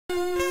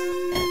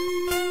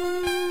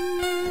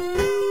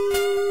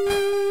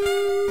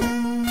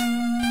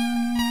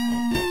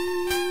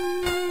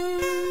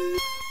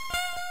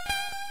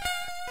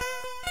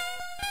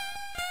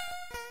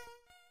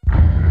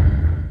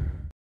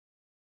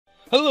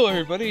Hello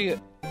everybody!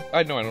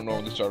 I know I don't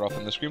normally start off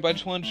on the screen, but I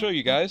just wanted to show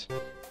you guys.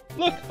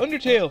 Look!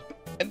 Undertale!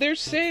 And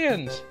there's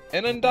Sans!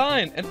 And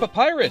Undyne! And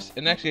Papyrus!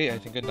 And actually, I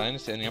think Undyne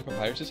is standing on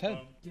Papyrus' head.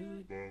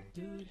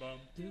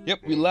 Yep,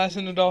 we last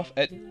ended off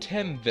at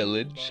Tem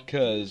Village,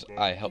 because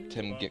I helped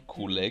him get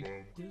Kool-Aid.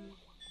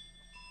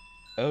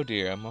 Oh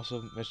dear, I'm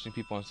also mentioning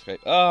people on Skype.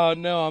 Oh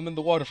no, I'm in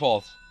the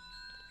waterfalls!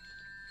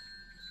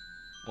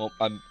 Well,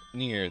 I'm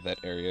near that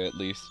area at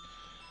least.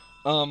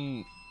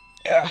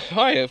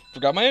 Hi, I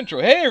forgot my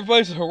intro. Hey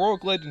everybody, it's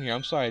HeroicLegend here.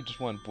 I'm sorry, I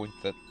just wanted to point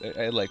that.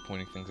 I like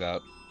pointing things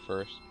out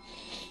first.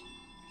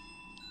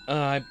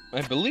 I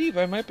believe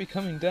I might be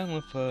coming down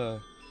with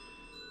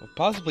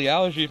possibly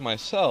allergies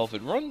myself.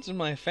 It runs in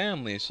my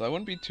family, so I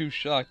wouldn't be too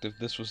shocked if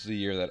this was the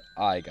year that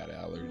I got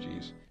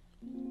allergies.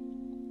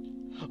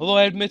 Although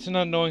I admit to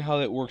not knowing how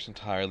that works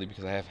entirely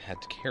because I haven't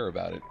had to care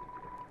about it.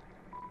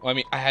 Well, I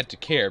mean, I had to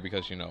care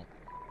because, you know,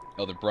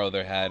 elder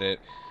brother had it,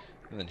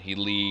 and then he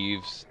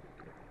leaves.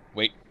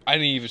 Wait, I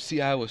didn't even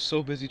see. I was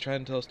so busy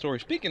trying to tell a story.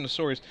 Speaking of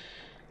stories,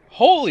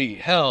 holy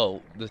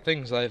hell, the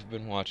things I've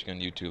been watching on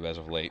YouTube as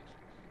of late.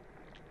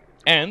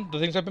 And the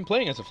things I've been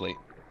playing as of late.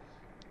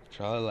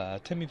 Tra-la-la,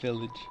 Timmy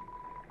Village.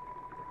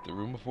 The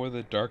room before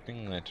the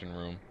darkening lantern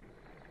room.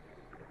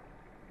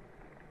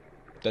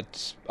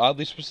 That's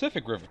oddly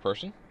specific, River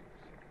Person.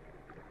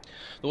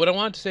 But what I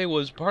wanted to say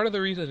was, part of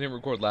the reason I didn't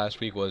record last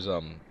week was,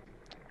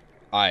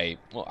 I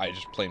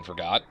just plain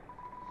forgot.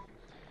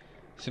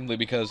 Simply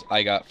because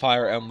I got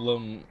Fire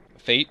Emblem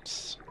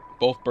Fates,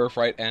 both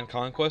Birthright and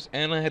Conquest,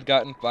 and I had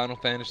gotten Final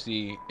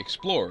Fantasy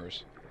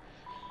Explorers.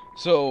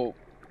 So,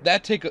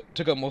 that took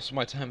up most of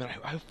my time, and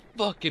I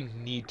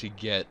fucking need to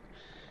get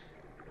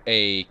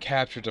a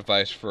capture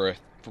device for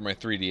my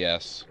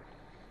 3DS.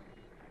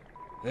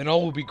 Then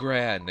all will be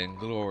grand and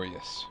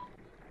glorious.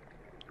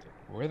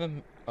 Word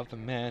of the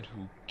man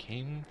who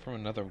came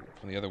from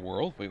the other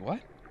world? Wait, what?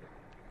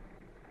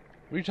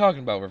 What are you talking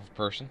about, River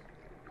Person?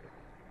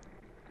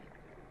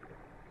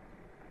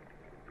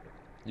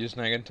 You just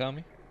not gonna tell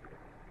me?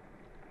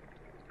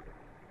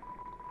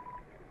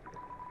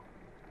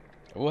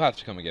 We'll have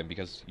to come again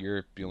because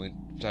you're the only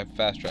type of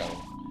fast travel.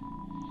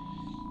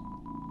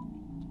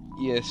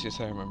 Yes,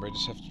 I remember. I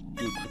just have to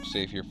do a quick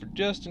save here for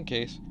just in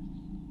case.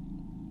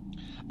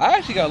 I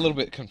actually got a little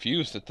bit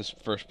confused at this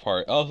first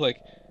part. I was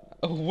like,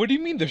 oh, what do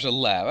you mean there's a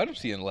lab? I don't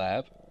see a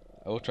lab.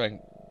 I will try and...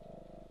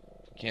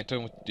 Can't tell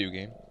him what to do,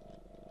 game.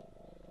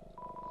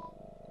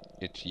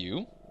 It's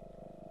you?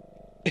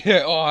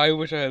 Oh, I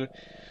wish I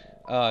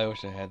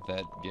had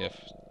that GIF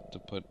to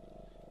put.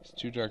 It's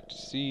too dark to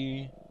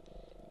see.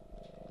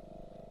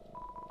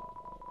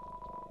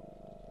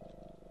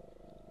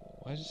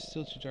 Why is it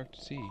still too dark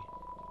to see?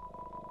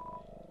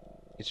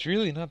 It's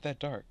really not that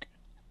dark.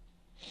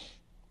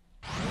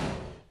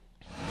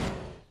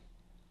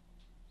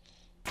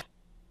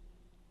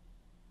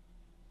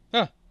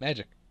 Huh,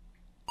 magic.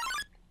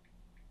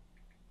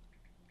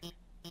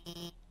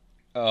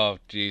 Oh,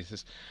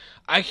 Jesus.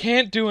 I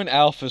can't do an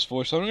Alphys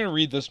voice, so I'm going to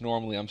read this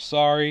normally. I'm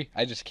sorry.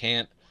 I just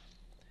can't.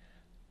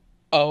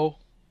 Oh,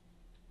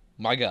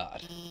 my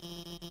God.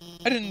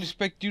 I didn't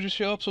expect you to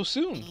show up so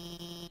soon.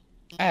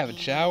 I haven't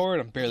showered.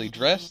 I'm barely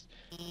dressed.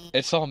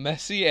 It's all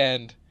messy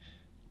and...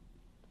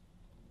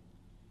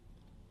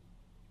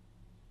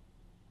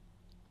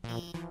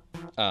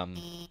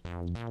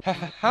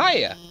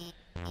 Hiya!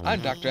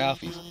 I'm Dr.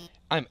 Alphys.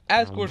 I'm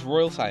Asgore's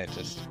royal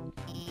scientist.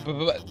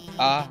 But,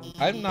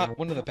 I'm not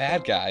one of the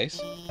bad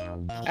guys.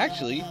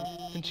 Actually,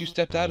 since you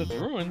stepped out of the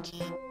ruins,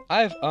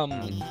 I've,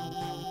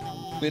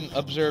 been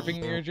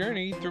observing your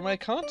journey through my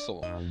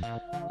console.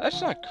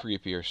 That's not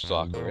creepy or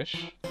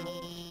stalkerish.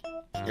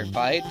 Your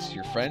fights,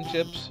 your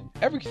friendships,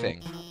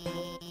 everything.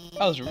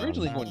 I was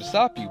originally going to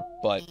stop you,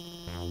 but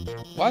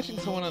watching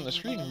someone on the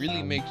screen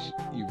really makes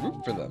you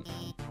root for them.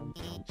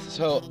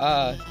 So,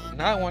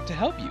 now I want to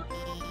help you.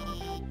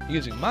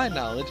 Using my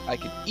knowledge, I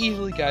can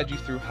easily guide you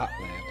through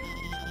Hotland.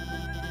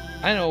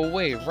 I know a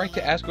way right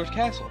to Asgore's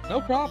castle,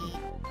 no problem.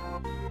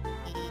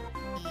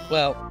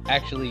 Well,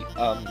 actually,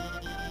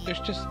 there's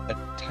just a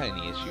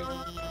tiny issue.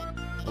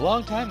 A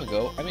long time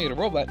ago, I made a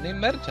robot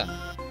named Metaton.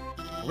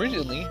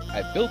 Originally,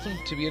 I built him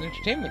to be an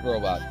entertainment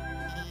robot.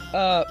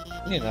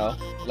 You know,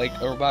 like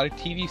a robotic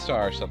TV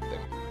star or something.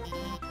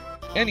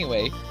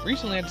 Anyway,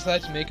 recently I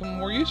decided to make him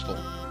more useful.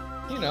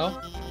 You know,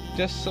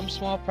 just some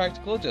small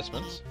practical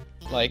adjustments,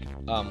 like,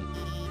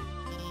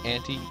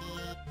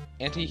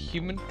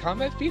 anti-human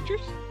combat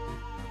features?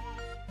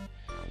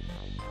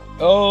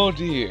 Oh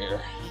dear.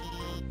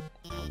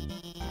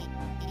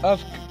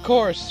 Of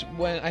course,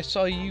 when I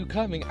saw you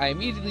coming, I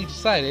immediately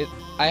decided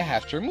I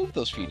have to remove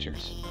those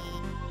features.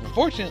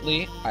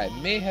 Unfortunately, I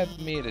may have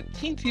made a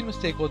teensy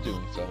mistake while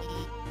doing so.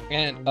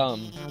 And,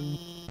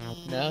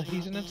 now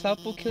he's an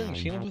unstoppable killing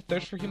machine with a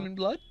thirst for human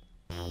blood?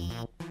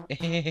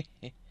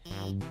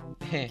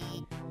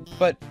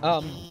 But,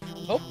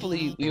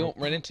 hopefully we won't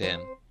run into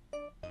him.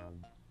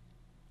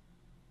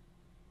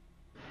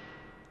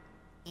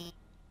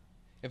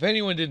 If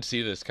anyone didn't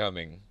see this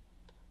coming,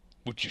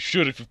 which you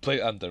should if you played...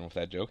 I'm done with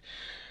that joke.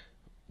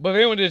 But if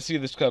anyone didn't see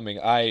this coming,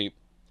 I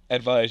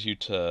advise you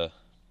to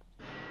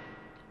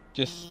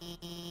just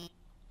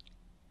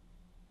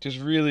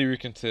really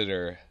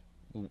reconsider.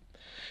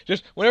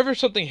 Just whenever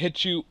something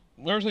hits you,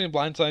 whenever something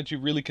blindsides you,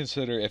 really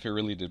consider if it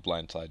really did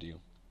blindside you.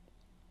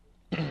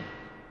 And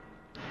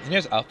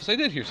yes, Alphys, I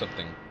did hear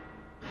something.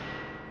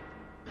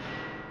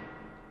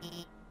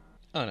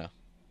 Oh no.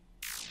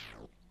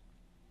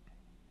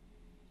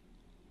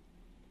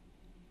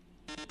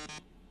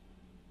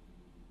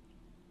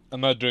 I'm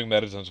not doing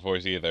Medicine's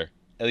voice either.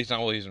 At least not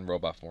while he's in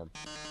robot form.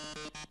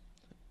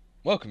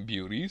 Welcome,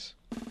 beauties.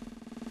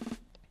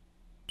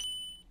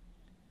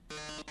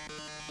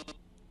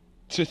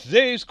 To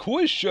today's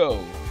quiz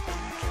show.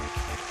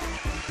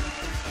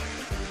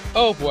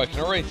 Oh boy, I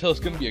can already tell it's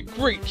going to be a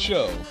great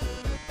show.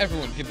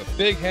 Everyone give a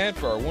big hand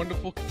for our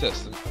wonderful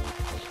contestant.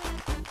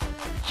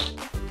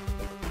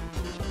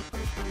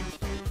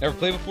 Never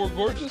played before,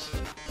 gorgeous?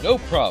 No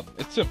problem,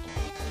 it's simple.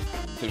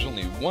 There's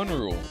only one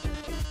rule.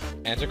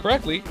 Answer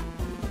correctly,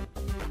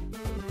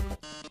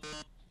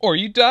 or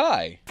you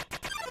die.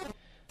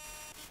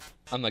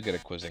 I'm not good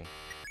at quizzing.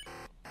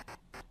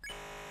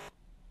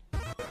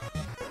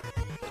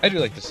 I do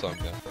like this song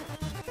though.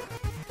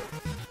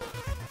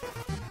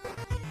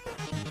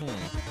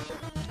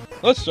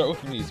 Let's start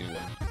with an easy one.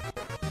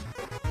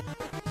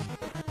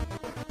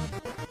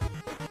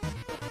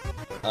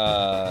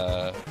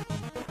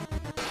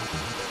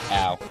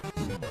 Ow.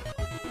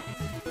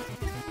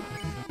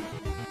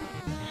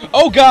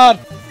 Oh god!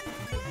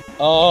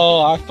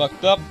 Oh, I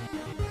fucked up.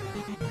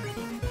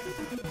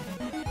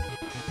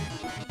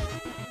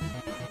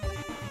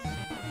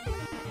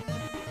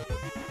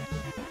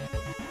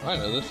 I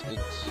know this.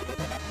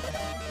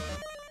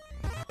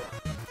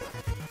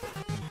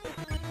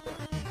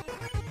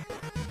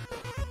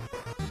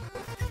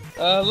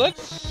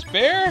 Let's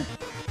spare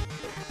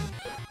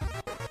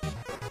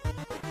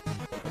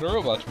what a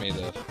robot's made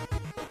of.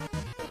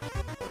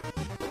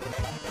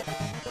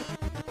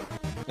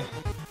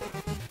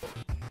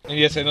 And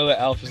yes, I know that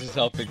Alphys is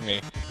helping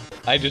me.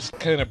 I just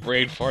kind of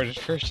brain farted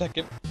for a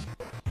second.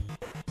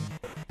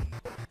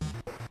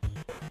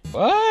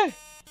 What?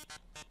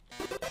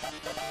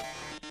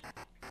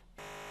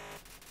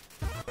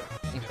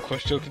 The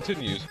question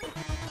continues.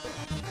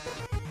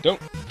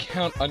 Don't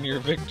count on your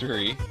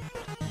victory.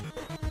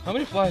 How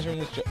many flies are in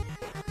this job?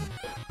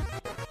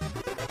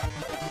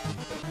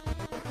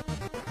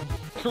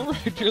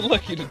 Correct, you're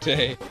lucky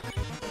today.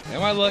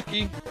 Am I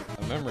lucky?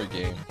 A memory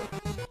game.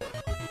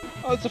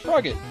 Oh, it's a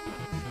frogget.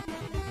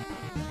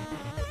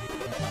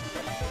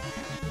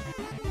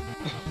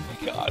 Oh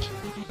my god.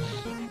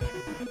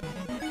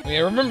 I mean, I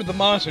remembered the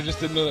monster, just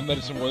didn't know that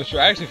Medicine wore the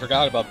shirt. I actually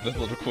forgot about this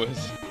little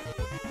quiz.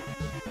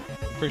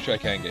 I'm pretty sure I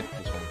can get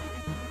this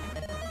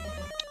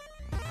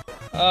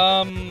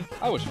one.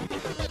 I wish we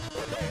could.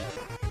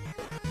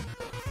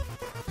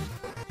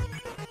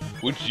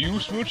 Would you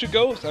smooch a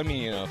ghost? I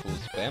mean, you know, if it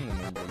was a family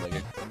member, like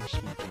a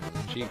smooch him on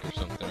the cheek or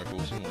something, or if it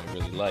was someone I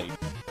really liked.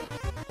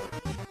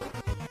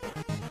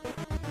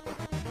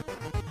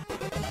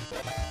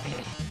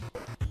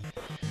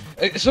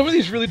 Some of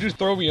these really do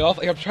throw me off.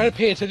 Like, I'm trying to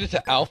pay attention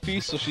to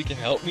Alphys so she can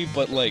help me,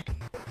 but like,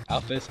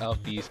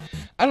 Alphys,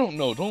 I don't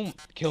know. Don't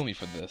kill me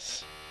for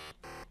this.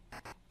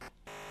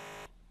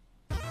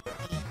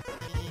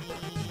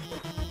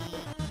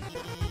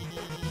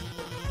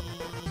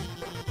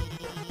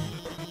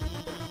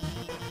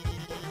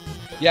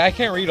 Yeah, I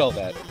can't read all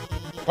that.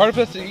 Part of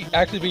it's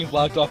actually being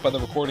blocked off by the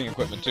recording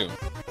equipment, too.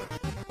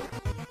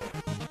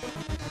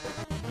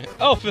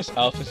 Alphys.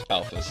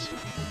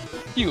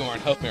 You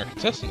aren't helping our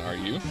contestant, are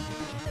you?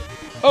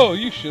 Oh,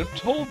 you should have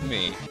told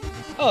me.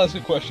 Oh, that's a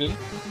good question.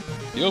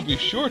 You'll be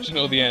sure to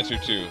know the answer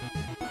to.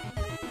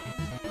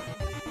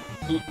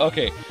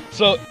 Okay,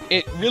 so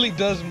it really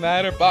does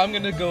matter, but I'm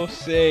gonna go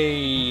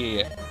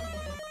say...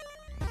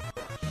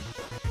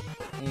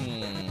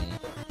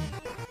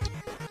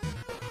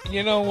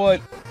 You know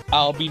what?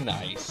 I'll be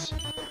nice.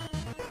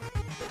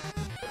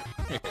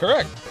 You're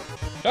correct.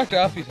 Dr.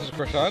 Alphys has a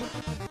crush on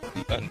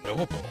the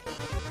unknowable.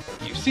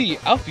 You see,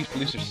 Alphys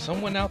believes there's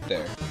someone out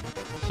there.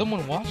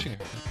 Someone watching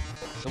her.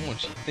 Someone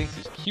she thinks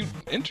is cute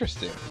and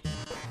interesting.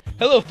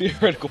 Hello,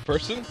 theoretical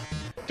person.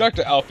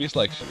 Dr. Alphys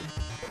likes you.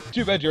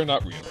 Too bad you're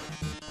not real.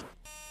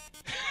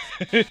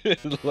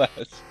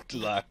 Last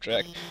laugh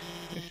track.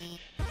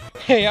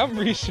 Hey, I'll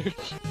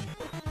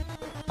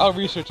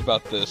research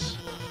about this.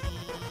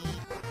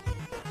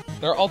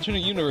 There are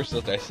alternate universes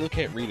out there. I still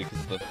can't read it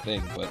because of the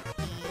thing, but...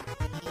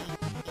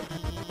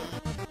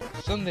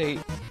 someday,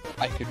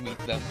 I could meet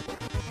them.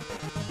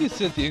 You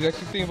said the exact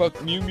same thing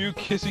about Mew Mew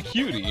Kissy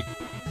Cutie.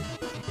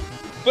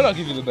 But I'll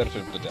give you the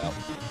benefit of the doubt.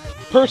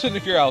 Person,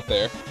 if you're out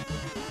there,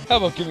 how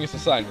about giving us a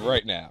sign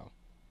right now?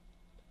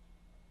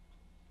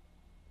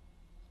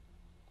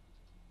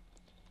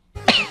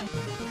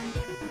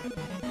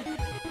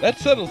 That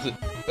settles it.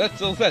 That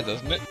settles that,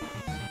 doesn't it?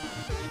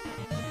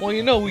 Well,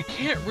 you know, we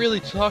can't really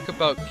talk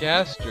about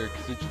Gaster,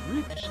 because it's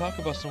rude to talk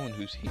about someone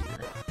who's here.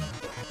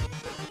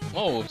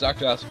 Oh, if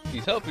Dr.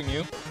 Aspie's helping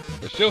you,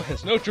 the show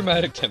has no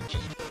dramatic tension.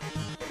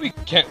 We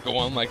can't go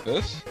on like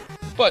this.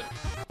 But,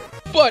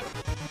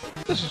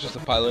 this is just a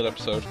pilot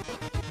episode.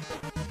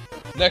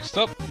 Next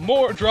up,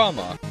 more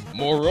drama,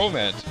 more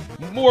romance,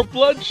 more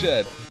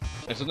bloodshed.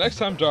 Until next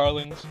time,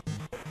 darlings.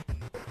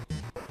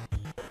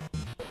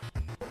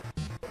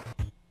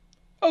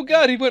 Oh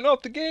god, he went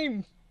off the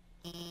game!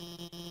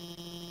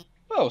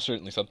 Oh,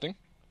 certainly something.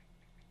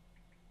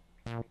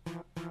 Can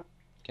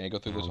I go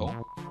through this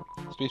hole?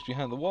 The space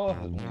behind the wall is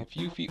only a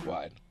few feet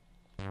wide.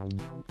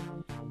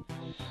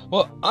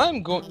 Well,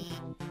 I'm going...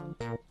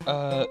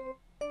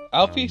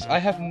 Alphys, I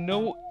have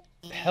no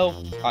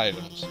health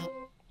items.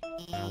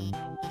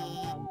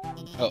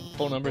 Oh,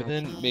 phone number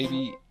then,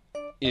 maybe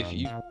if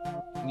you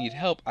need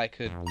help, I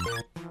could...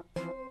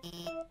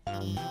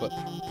 But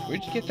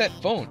where'd you get that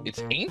phone?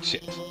 It's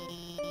ancient.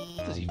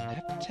 It doesn't even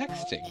have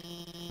texting.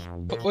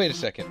 But wait a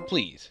second,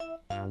 please.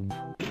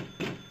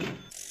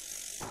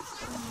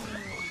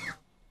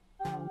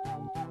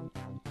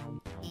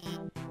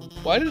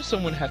 Why did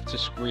someone have to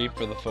scream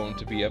for the phone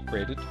to be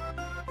upgraded?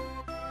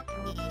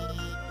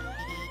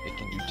 It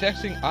can do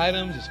texting,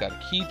 items, it's got a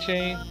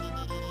keychain.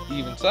 He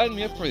even signed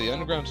me up for the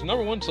Underground's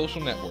 #1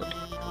 social network.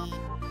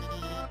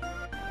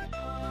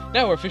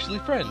 Now we're officially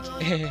friends.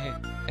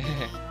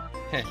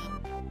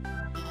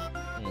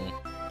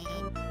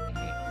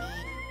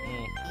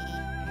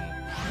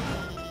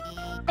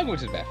 I'm going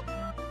to the bathroom.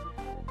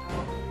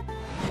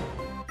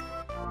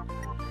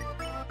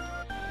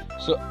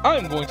 So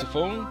I'm going to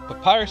phone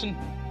Papyrus and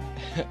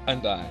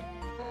Undyne.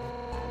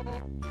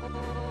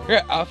 You're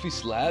at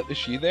Alphys' lab. Is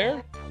she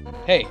there?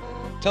 Hey,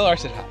 tell her I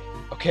said hi,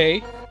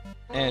 okay?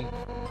 And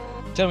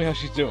tell me how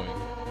she's doing.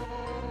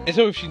 And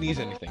tell me if she needs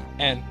anything.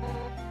 And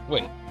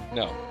wait,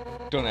 no,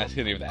 don't ask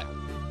any of that.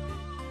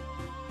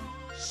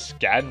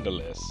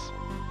 Scandalous.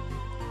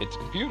 It's a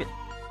computer.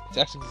 It's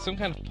actually some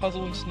kind of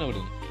puzzle in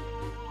Snowden.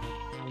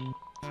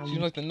 Seems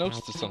like the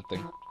notes to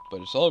something, but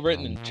it's all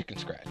written in chicken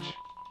scratch.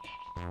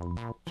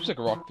 Just like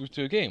a walkthrough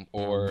to a game,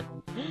 or...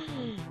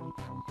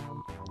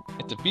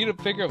 It's a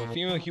beat-up figure of a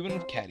female human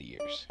with cat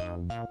ears.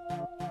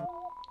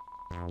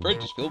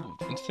 Fridge is filled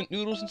with instant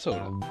noodles and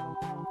soda.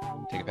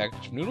 Take a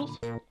package of noodles?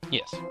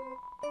 Yes.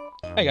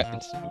 I got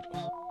instant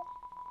noodles.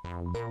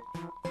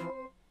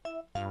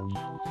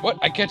 What?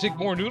 I can't take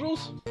more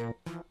noodles?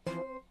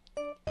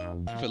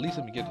 If at least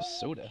let me get a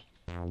soda.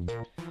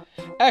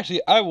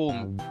 Actually, I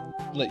will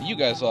let you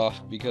guys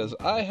off because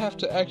I have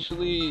to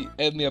actually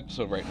end the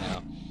episode right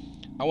now.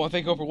 I want to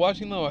thank you all for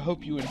watching, though. I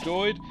hope you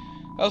enjoyed.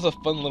 That was a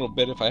fun little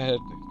bit. If I had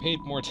paid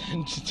more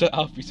attention to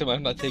Alphys,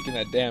 I'm not taking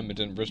that damage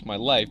and risk my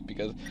life,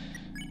 because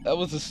that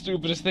was the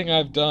stupidest thing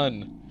I've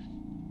done.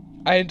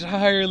 I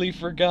entirely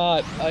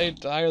forgot.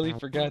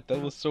 That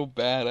was so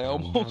bad. I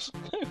almost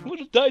would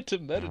have died to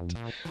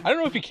Mediton. I don't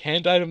know if you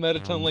can die to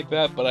Mediton like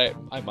that, but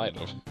I might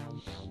have.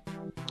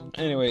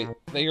 Anyway,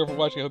 thank you all for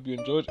watching. I hope you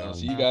enjoyed, and I'll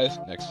see you guys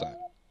next time.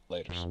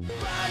 Later.